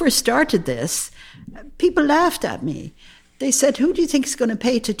 When I first started this, people laughed at me. They said, who do you think is going to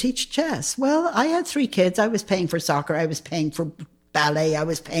pay to teach chess? Well, I had 3 kids. I was paying for soccer. I was paying for ballet. I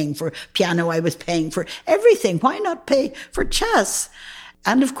was paying for piano. I was paying for everything. Why not pay for chess?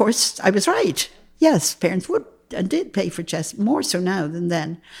 And of course, I was right. Yes, parents would and did pay for chess, more so now than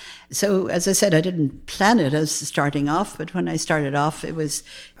then. So, as I said, I didn't plan it as starting off, but when I started off,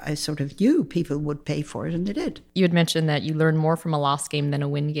 I sort of knew people would pay for it, and they did. You had mentioned that you learn more from a lost game than a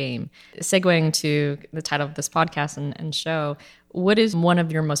win game. Segueing to the title of this podcast and show, what is one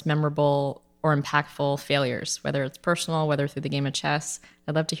of your most memorable or impactful failures, whether it's personal, whether through the game of chess?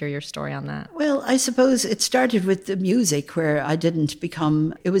 I'd love to hear your story on that. Well, I suppose it started with the music, where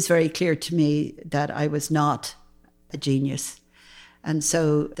it was very clear to me that I was not a genius. And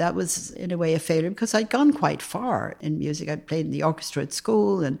so that was, in a way, a failure because I'd gone quite far in music. I'd played in the orchestra at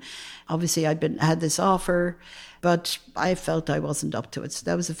school, and obviously had this offer, but I felt I wasn't up to it. So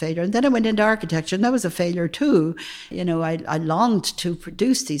that was a failure. And then I went into architecture, and that was a failure too. You know, I longed to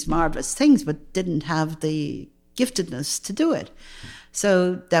produce these marvelous things, but didn't have the giftedness to do it.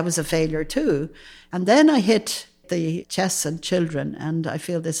 So that was a failure too. And then I hit the chess and children, and I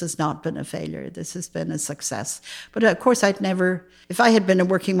feel this has not been a failure. This has been a success. But of course, if I had been a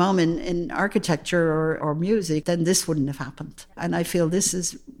working mom in architecture or music, then this wouldn't have happened. And I feel this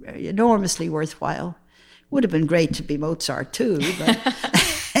is enormously worthwhile. Would have been great to be Mozart too, but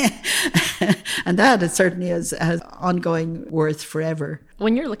and that it certainly has ongoing worth forever.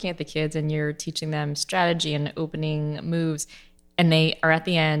 When you're looking at the kids and you're teaching them strategy and opening moves, and they are at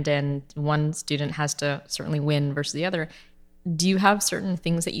the end and one student has to certainly win versus the other, do you have certain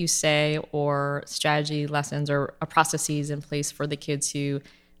things that you say or strategy lessons or processes in place for the kids who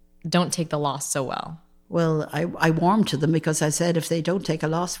don't take the loss so well? Well, I warm to them because I said if they don't take a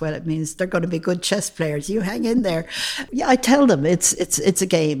loss well, it means they're going to be good chess players. You hang in there. Yeah, I tell them it's a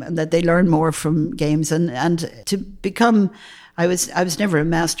game and that they learn more from games and to become. I was never a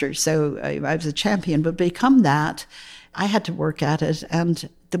master, so I was a champion, but become that, I had to work at it. And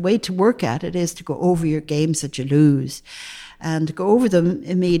the way to work at it is to go over your games that you lose and go over them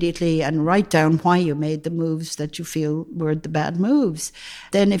immediately and write down why you made the moves that you feel were the bad moves.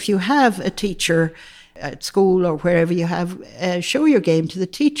 Then if you have a teacher at school or wherever you have, show your game to the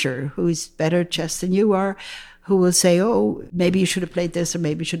teacher who's better at chess than you are, who will say, oh, maybe you should have played this or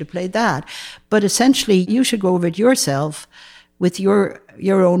maybe you should have played that. But essentially, you should go over it yourself with your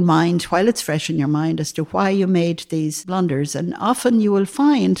own mind while it's fresh in your mind as to why you made these blunders. And often you will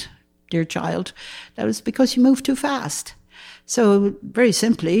find, dear child, that it's because you moved too fast. So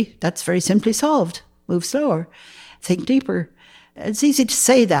that's very simply solved. Move slower, think deeper. It's easy to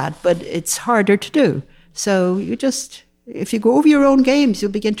say that, but it's harder to do. So if you go over your own games,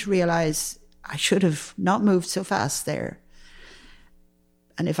 you'll begin to realize, I should have not moved so fast there.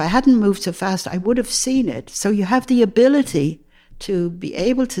 And if I hadn't moved so fast, I would have seen it. So you have the ability to be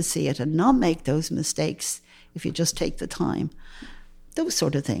able to see it and not make those mistakes if you just take the time. Those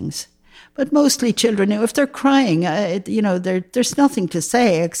sort of things. But mostly children, if they're crying, there's nothing to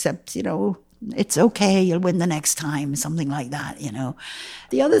say except, it's okay, you'll win the next time, something like that,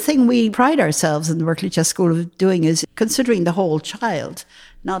 The other thing we pride ourselves in the Berkeley Chess School of doing is considering the whole child,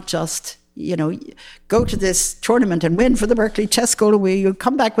 not just, go to this tournament and win for the Berkeley Chess School and you'll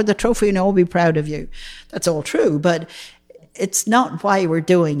come back with a trophy and all be proud of you. That's all true, but it's not why we're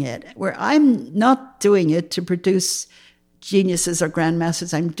doing it. I'm not doing it to produce geniuses or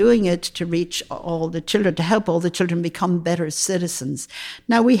grandmasters. I'm doing it to reach all the children, to help all the children become better citizens.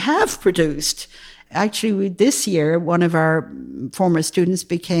 Now, we have produced, actually this year, one of our former students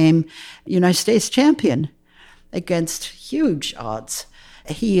became United States champion against huge odds.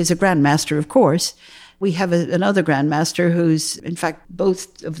 He is a grandmaster, of course. We have another grandmaster who's, in fact,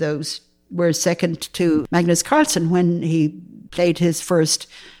 both of those were second to Magnus Carlsen when he played his first.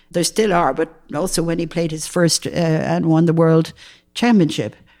 There still are, but also when he played his first and won the world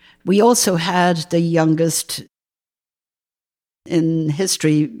championship. We also had the youngest in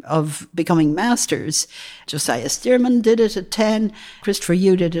history of becoming masters. Josiah Stearman did it at 10. Christopher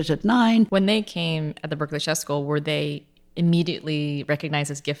Yu did it at 9. When they came at the Berkeley Chess School, were they immediately recognized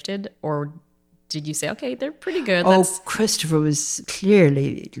as gifted, or did you say, okay, they're pretty good? Christopher was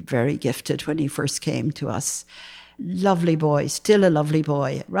clearly very gifted when he first came to us. Lovely boy, still a lovely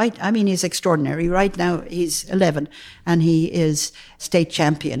boy, right? I mean, he's extraordinary. Right now, he's 11 and he is state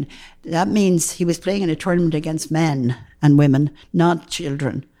champion. That means he was playing in a tournament against men and women, not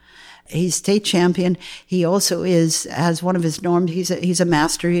children. He's state champion. He also has one of his norms. He's a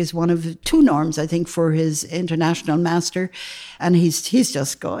master. He's one of 2 norms, I think, for his international master. And he's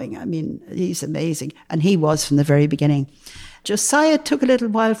just going. I mean, he's amazing. And he was from the very beginning. Josiah took a little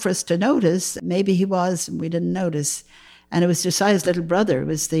while for us to notice. Maybe he was, and we didn't notice. And it was Josiah's little brother,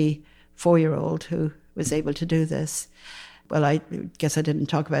 was the 4-year-old who was able to do this. Well, I guess I didn't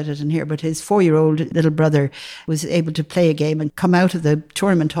talk about it in here, but his 4-year-old little brother was able to play a game and come out of the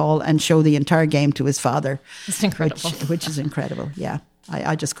tournament hall and show the entire game to his father. It's incredible. Which is incredible, yeah.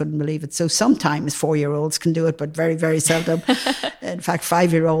 I just couldn't believe it. So sometimes 4-year-olds can do it, but very, very seldom. In fact,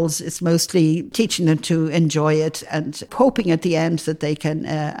 5-year-olds, it's mostly teaching them to enjoy it and hoping at the end that they can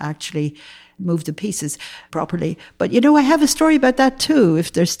actually move the pieces properly. But, I have a story about that too,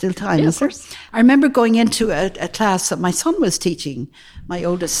 if there's still time. Yeah, of course. I remember going into a class that my son was teaching, my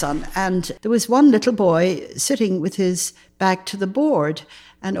oldest son, and there was one little boy sitting with his back to the board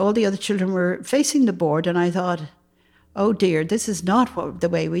and all the other children were facing the board, and I thought, oh dear, this is not the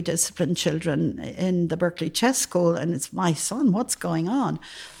way we discipline children in the Berkeley Chess School, and it's my son, what's going on?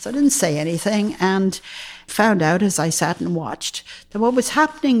 So I didn't say anything and found out as I sat and watched that what was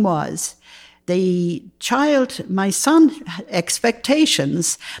happening was the child, my son,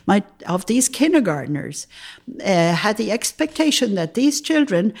 expectations of these kindergartners had the expectation that these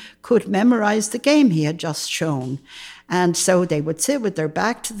children could memorize the game he had just shown. And so they would sit with their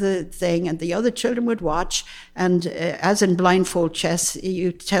back to the thing and the other children would watch. And as in blindfold chess,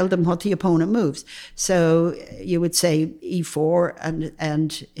 you tell them what the opponent moves. So you would say E4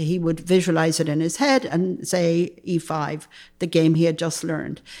 and he would visualize it in his head and say E5, the game he had just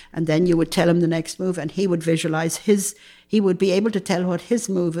learned. And then you would tell him the next move and he would visualize he would be able to tell what his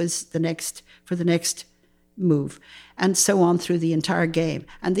move is for the next move, and so on through the entire game.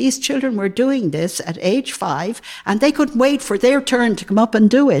 And these children were doing this at age 5, and they couldn't wait for their turn to come up and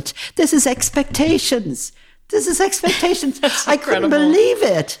do it. This is expectations. I couldn't believe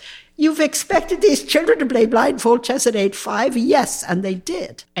it. You've expected these children to play blindfold chess at age 5? Yes, and they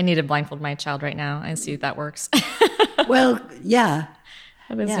did. I need to blindfold my child right now. I see that works. Well, yeah.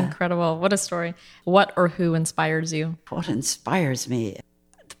 That is incredible. What a story. What or who inspires you? What inspires me?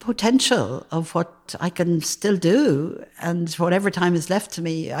 Potential of what I can still do and whatever time is left to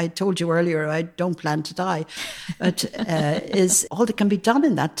me. I told you earlier I don't plan to die, but is all that can be done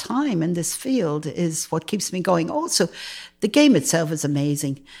in that time in this field is what keeps me going. Also, the game itself is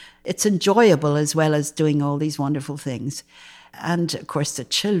amazing. It's enjoyable as well as doing all these wonderful things. And of course the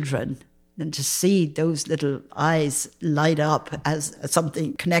children, and to see those little eyes light up as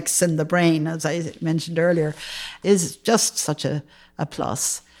something connects in the brain, as I mentioned earlier, is just such a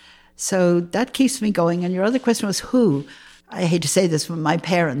plus. So that keeps me going. And your other question was who? I hate to say this, but my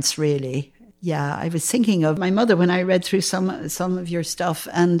parents really. Yeah, I was thinking of my mother when I read through some of your stuff,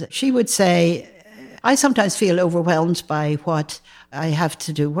 and she would say, I sometimes feel overwhelmed by what I have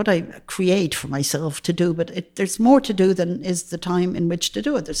to do, what I create for myself to do, but there's more to do than is the time in which to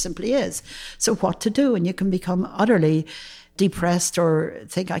do it. There simply is. So what to do? And you can become utterly depressed or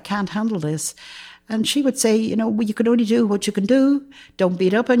think, I can't handle this. And she would say, you know, you can only do what you can do. Don't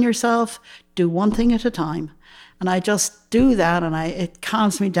beat up on yourself. Do one thing at a time. And I just do that, and it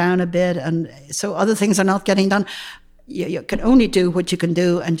calms me down a bit. And so other things are not getting done. You can only do what you can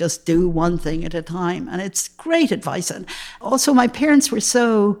do and just do one thing at a time. And it's great advice. And also my parents were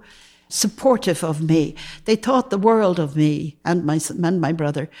so supportive of me. They thought the world of me and my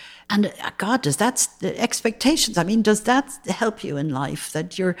brother. And God, that's the expectations. I mean, does that help you in life?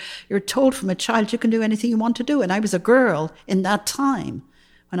 That you're told from a child you can do anything you want to do. And I was a girl in that time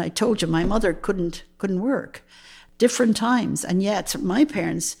when I told you my mother couldn't work. Different times. And yet my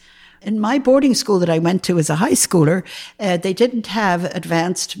parents, in my boarding school that I went to as a high schooler, they didn't have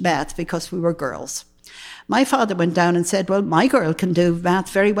advanced math because we were girls. My father went down and said, well, my girl can do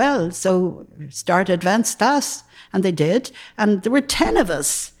math very well, so start advanced class. And they did. And there were 10 of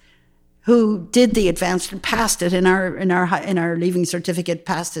us who did the advanced and passed it in our leaving certificate,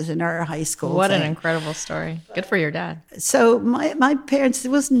 passed it in our high school. What an incredible story. Good for your dad. So my parents,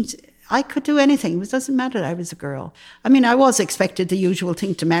 I could do anything. It doesn't matter that I was a girl. I mean, I was expected the usual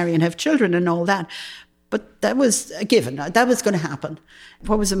thing to marry and have children and all that. But that was a given. That was going to happen.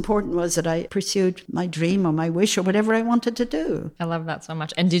 What was important was that I pursued my dream or my wish or whatever I wanted to do. I love that so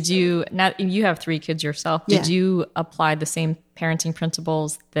much. And now you have 3 kids yourself. Did you apply the same parenting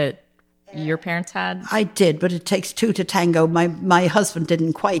principles that your parents had? I did, but it takes 2 to tango. My husband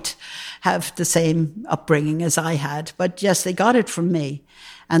didn't quite have the same upbringing as I had. But yes, they got it from me.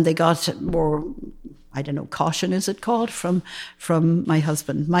 And they got more, I don't know, caution, is it called, from my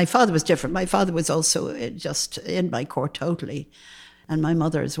husband. My father was different. My father was also just in my court totally, and my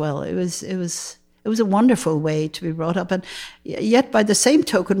mother as well. It was a wonderful way to be brought up, and yet by the same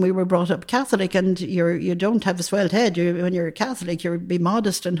token, we were brought up Catholic, and you don't have a swelled head. When you're a Catholic, you be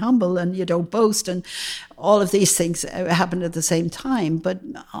modest and humble, and you don't boast, and all of these things happened at the same time. But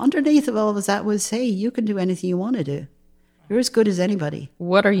underneath of all of that was, hey, you can do anything you want to do. You're as good as anybody.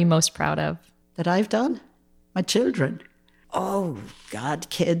 What are you most proud of? That I've done? My children. Oh, God,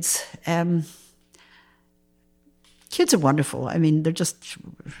 kids. Kids are wonderful. I mean,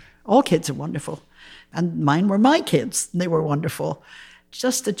 all kids are wonderful. And mine were my kids. They were wonderful.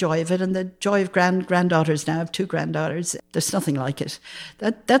 Just the joy of it, and the joy of granddaughters now. I have 2 granddaughters. There's nothing like it.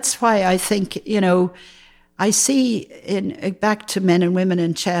 That's why I think, I see back to men and women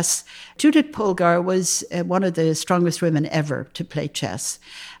in chess. Judith Polgar was one of the strongest women ever to play chess.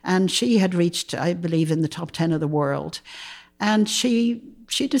 And she had reached, I believe, in the top 10 of the world. And she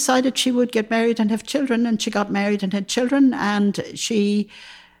decided she would get married and have children, and she got married and had children, and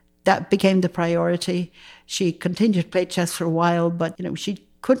that became the priority. She continued to play chess for a while, but she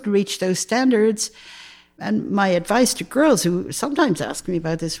couldn't reach those standards. And my advice to girls who sometimes ask me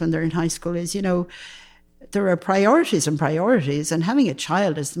about this when they're in high school is, there are priorities and priorities, and having a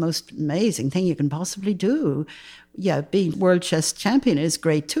child is the most amazing thing you can possibly do. Yeah, being world chess champion is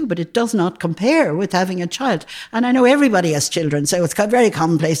great too, but it does not compare with having a child. And I know everybody has children, so it's very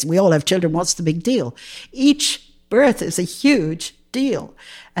commonplace. We all have children. What's the big deal? Each birth is a huge deal,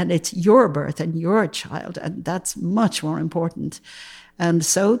 and it's your birth and your child, and that's much more important. And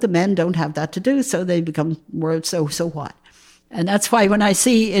so the men don't have that to do, so they become world, so what? And that's why when I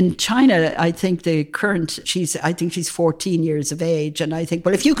see in China, I think she's 14 years of age. And I think,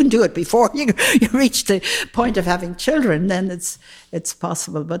 well, if you can do it before you reach the point of having children, then it's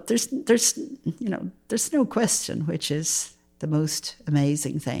possible. But there's no question which is the most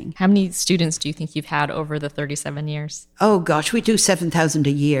amazing thing. How many students do you think you've had over the 37 years? Oh, gosh, we do 7,000 a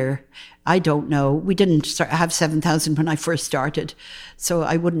year. I don't know. We didn't have 7,000 when I first started, so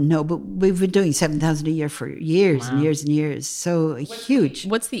I wouldn't know. But we've been doing 7,000 a year for years and years and years. So huge.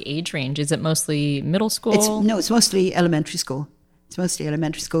 What's the age range? Is it mostly middle school? It's mostly elementary school.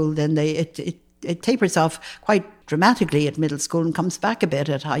 Then it tapers off quite dramatically at middle school and comes back a bit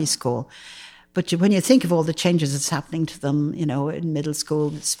at high school. But when you think of all the changes that's happening to them, in middle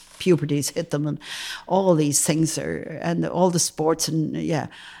school, puberty's hit them, and all these things and all the sports, and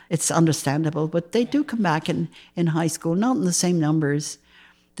it's understandable. But they do come back in high school, not in the same numbers.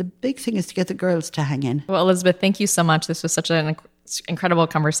 The big thing is to get the girls to hang in. Well, Elizabeth, thank you so much. This was such an incredible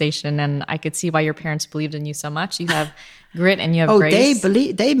conversation, and I could see why your parents believed in you so much. You have grit and you have grace.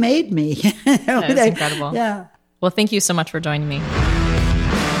 They made me. That was incredible. Yeah. Well, thank you so much for joining me.